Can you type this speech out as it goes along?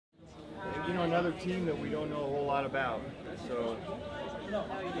another team that we don't know a whole lot about. So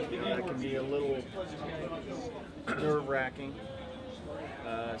that can be a little nerve-wracking.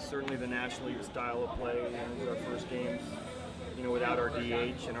 Certainly the National League style of play, with our first games, without our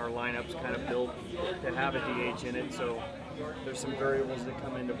DH, and our lineup's kind of built to have a DH in it. So there's some variables that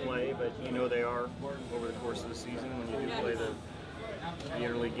come into play, but they are over the course of the season when you do play the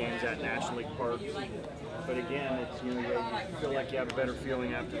interleague games at National League parks. But again, it's you feel like you have a better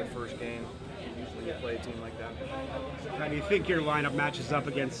feeling after the first game when you play a team like that. How do you think your lineup matches up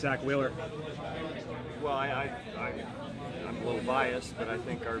against Zach Wheeler? Well, I'm a little biased, but I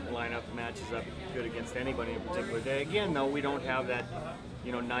think our lineup matches up good against anybody in a particular day. Again, though, we don't have that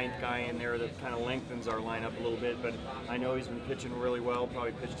ninth guy in there that kind of lengthens our lineup a little bit, but I know he's been pitching really well,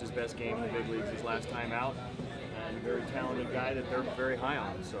 probably pitched his best game in the big leagues his last time out, and a very talented guy that they're very high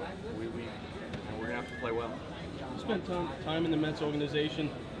on, so we're going to have to play well. You spent time in the Mets organization,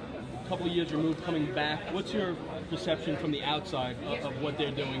 a couple of years removed, coming back. What's your perception from the outside of what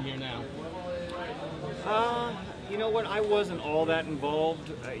they're doing here now? You know what, I wasn't all that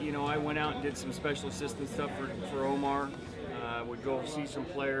involved. I went out and did some special assistant stuff for Omar. Would go see some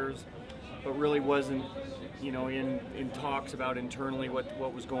players, but really wasn't, in talks about internally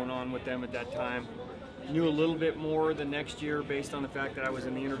what was going on with them at that time. Knew a little bit more the next year based on the fact that I was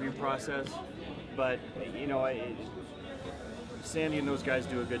in the interview process, but Sandy and those guys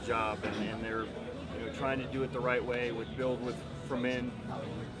do a good job, and they're trying to do it the right way, build from in,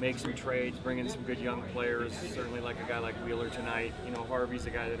 make some trades, bring in some good young players, certainly like a guy like Wheeler tonight. Harvey's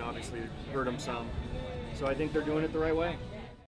a guy that obviously hurt him some. So I think they're doing it the right way.